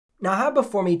Now I have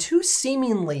before me two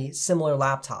seemingly similar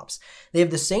laptops. They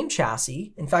have the same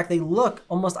chassis. In fact, they look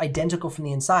almost identical from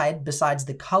the inside besides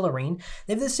the coloring.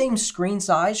 They have the same screen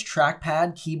size,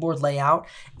 trackpad, keyboard layout,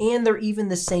 and they're even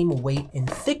the same weight and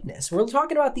thickness. We're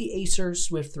talking about the Acer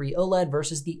Swift 3 OLED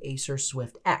versus the Acer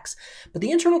Swift X. But the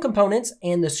internal components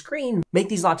and the screen make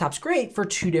these laptops great for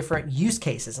two different use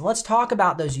cases. And let's talk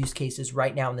about those use cases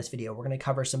right now in this video. We're going to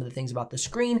cover some of the things about the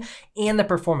screen and the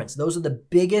performance. Those are the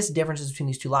biggest differences between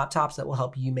these two laptops that will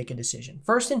help you make a decision.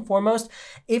 First and foremost,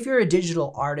 if you're a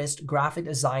digital artist, graphic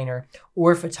designer,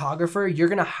 or photographer, you're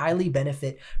going to highly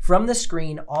benefit from the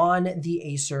screen on the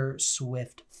Acer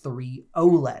Swift 3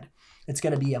 OLED. It's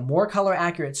going to be a more color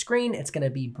accurate screen, it's going to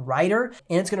be brighter,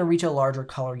 and it's going to reach a larger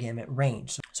color gamut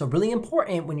range. So really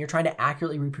important when you're trying to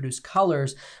accurately reproduce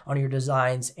colors on your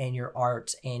designs and your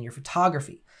art and your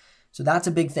photography. So that's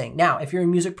a big thing. Now, if you're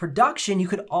in music production, you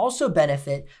could also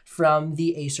benefit from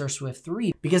the Acer Swift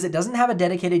 3 because it doesn't have a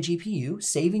dedicated GPU,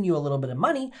 saving you a little bit of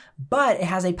money, but it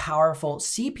has a powerful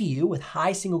CPU with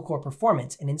high single core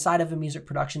performance. And inside of a music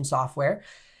production software,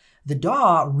 the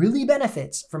DAW really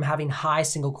benefits from having high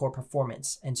single core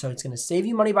performance. And so it's going to save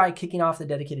you money by kicking off the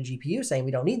dedicated GPU, saying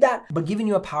we don't need that, but giving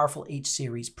you a powerful H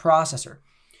series processor.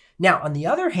 Now, on the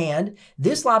other hand,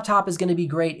 this laptop is going to be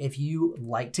great if you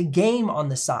like to game on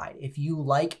the side, if you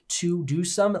like to do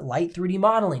some light 3D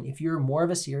modeling, if you're more of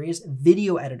a serious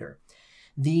video editor.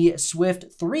 The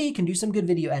Swift 3 can do some good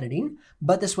video editing,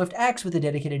 but the Swift X with a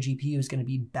dedicated GPU is going to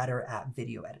be better at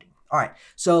video editing. All right,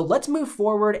 so let's move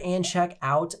forward and check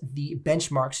out the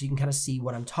benchmarks so you can kind of see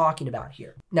what I'm talking about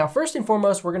here. Now, first and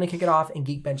foremost, we're going to kick it off in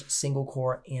Geekbench single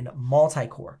core and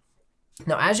multi-core.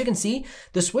 Now, as you can see,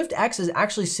 the Swift X is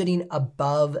actually sitting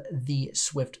above the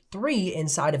Swift 3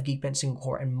 inside of Geekbench single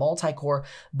core and multi-core,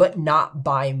 but not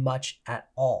by much at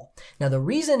all. Now, the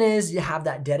reason is you have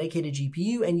that dedicated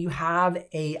GPU and you have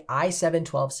a i7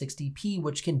 1260p,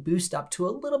 which can boost up to a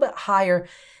little bit higher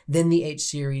than the H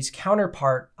series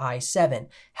counterpart i7.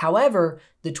 However,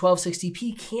 the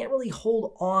 1260p can't really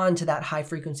hold on to that high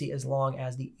frequency as long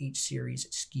as the H series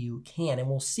SKU can. And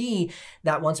we'll see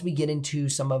that once we get into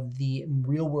some of the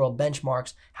real world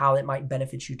benchmarks, how it might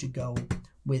benefit you to go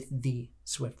with the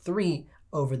Swift 3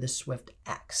 over the Swift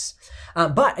X.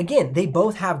 But again, they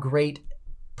both have great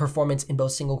performance in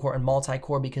both single core and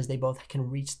multi-core because they both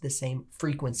can reach the same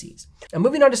frequencies. Now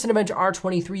moving on to Cinebench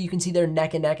R23, you can see they're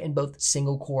neck and neck in both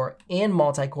single core and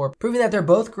multi-core, proving that they're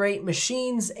both great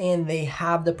machines and they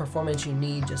have the performance you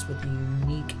need just with the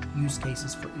unique use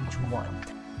cases for each one.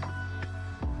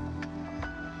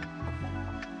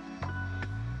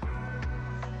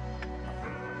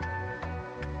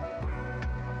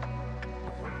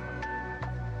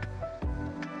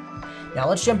 Now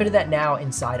let's jump into that now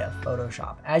inside of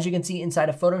Photoshop. As you can see inside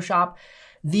of Photoshop,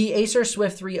 the Acer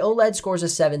Swift 3 OLED scores a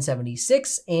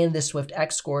 776 and the Swift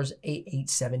X scores a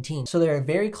 817. So they're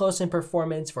very close in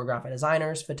performance for graphic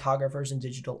designers, photographers, and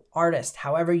digital artists.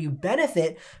 However, you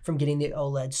benefit from getting the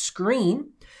OLED screen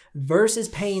versus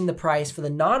paying the price for the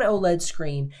non-OLED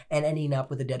screen and ending up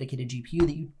with a dedicated GPU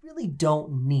that you really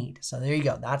don't need. So there you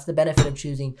go. That's the benefit of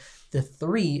choosing the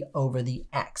 3 over the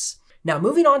X. Now,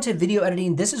 moving on to video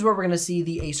editing, this is where we're going to see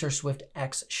the Acer Swift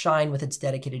X shine with its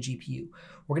dedicated GPU.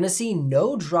 We're going to see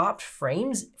no dropped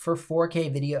frames for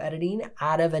 4K video editing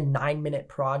out of a 9-minute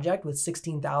project with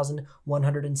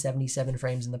 16,177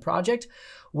 frames in the project,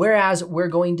 whereas we're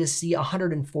going to see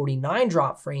 149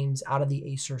 drop frames out of the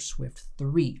Acer Swift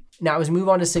 3. Now, as we move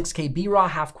on to 6K B-RAW,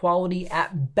 half quality,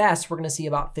 at best, we're going to see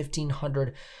about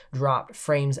 1,500 dropped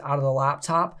frames out of the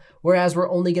laptop, whereas we're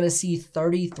only going to see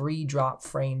 33 drop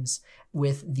frames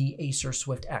with the Acer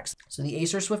Swift X. So the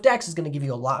Acer Swift X is going to give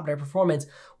you a lot better performance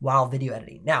while video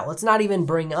editing. Now, let's not even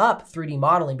bring up 3D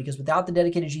modeling because without the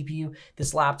dedicated GPU,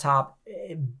 this laptop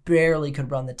barely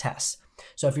could run the tests.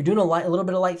 So if you're doing a little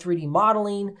bit of light 3D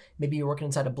modeling, maybe you're working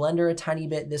inside a Blender a tiny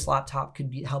bit, this laptop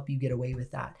could help you get away with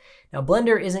that. Now,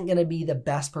 Blender isn't going to be the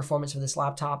best performance for this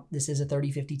laptop. This is a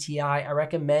 3050 Ti. I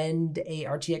recommend a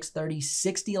RTX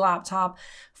 3060 laptop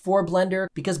for Blender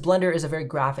because Blender is a very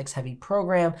graphics heavy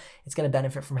program. It's going to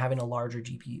benefit from having a larger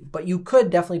GPU, but you could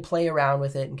definitely play around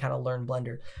with it and kind of learn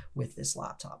Blender with this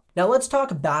laptop. Now let's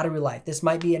talk battery life. This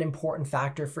might be an important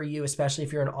factor for you, especially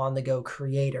if you're an on-the-go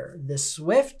creator. The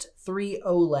Swift 3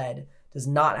 OLED does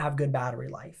not have good battery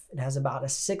life. It has about a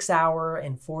 6-hour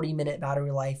and 40-minute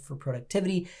battery life for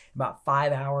productivity, about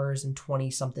 5 hours and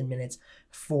 20-something minutes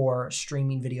for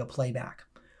streaming video playback.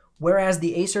 Whereas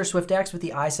the Acer Swift X with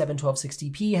the i7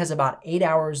 1260p has about 8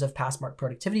 hours of passmark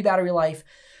productivity battery life,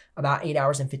 about 8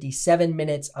 hours and 57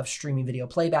 minutes of streaming video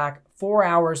playback, 4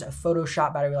 hours of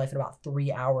Photoshop battery life and about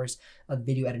 3 hours of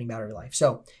video editing battery life.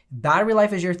 So if battery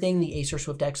life is your thing, the Acer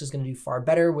Swift X is going to do far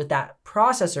better with that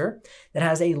processor that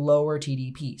has a lower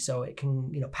TDP. So it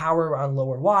can, power on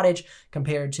lower wattage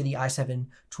compared to the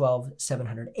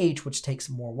i7-12700H, which takes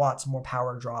more watts, more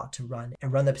power draw to run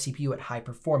the CPU at high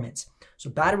performance.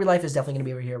 So battery life is definitely going to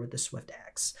be over here with the Swift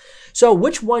X. So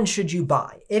which one should you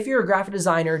buy? If you're a graphic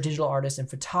designer, digital artist, and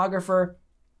photographer,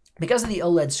 because of the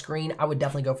OLED screen, I would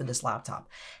definitely go for this laptop.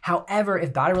 However,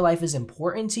 if battery life is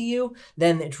important to you,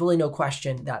 then it's really no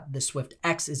question that the Swift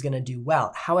X is going to do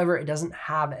well. However, it doesn't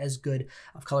have as good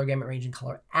of color gamut range and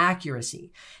color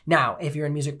accuracy. Now, if you're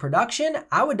in music production,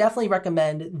 I would definitely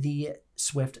recommend the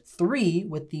Swift 3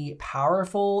 with the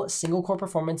powerful single core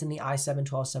performance in the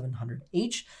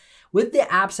i7-12700H. With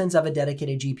the absence of a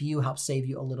dedicated GPU, helps save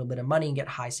you a little bit of money and get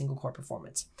high single core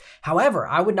performance. However,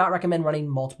 I would not recommend running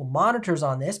multiple monitors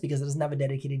on this because it doesn't have a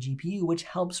dedicated GPU, which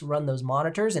helps run those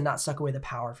monitors and not suck away the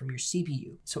power from your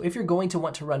CPU. So if you're going to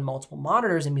want to run multiple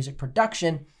monitors in music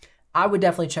production, I would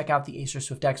definitely check out the Acer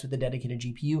Swift X with the dedicated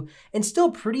GPU and still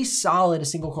pretty solid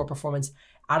single core performance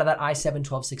out of that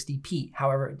i7-1260p.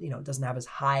 However, it doesn't have as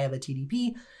high of a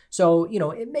TDP. So,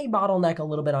 it may bottleneck a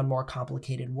little bit on more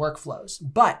complicated workflows,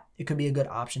 but it could be a good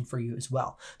option for you as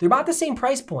well. They're about the same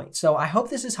price point. So I hope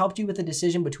this has helped you with the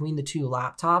decision between the two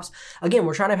laptops. Again,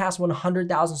 we're trying to pass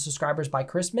 100,000 subscribers by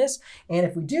Christmas. And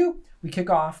if we do, we kick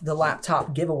off the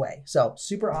laptop giveaway. So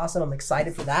super awesome. I'm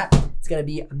excited for that. It's going to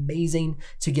be amazing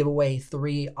to give away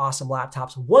 3 awesome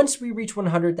laptops once we reach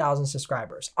 100,000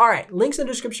 subscribers. All right, links in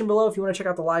the description below if you want to check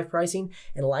out the live pricing,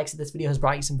 and likes if this video has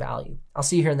brought you some value. I'll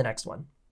see you here in the next one.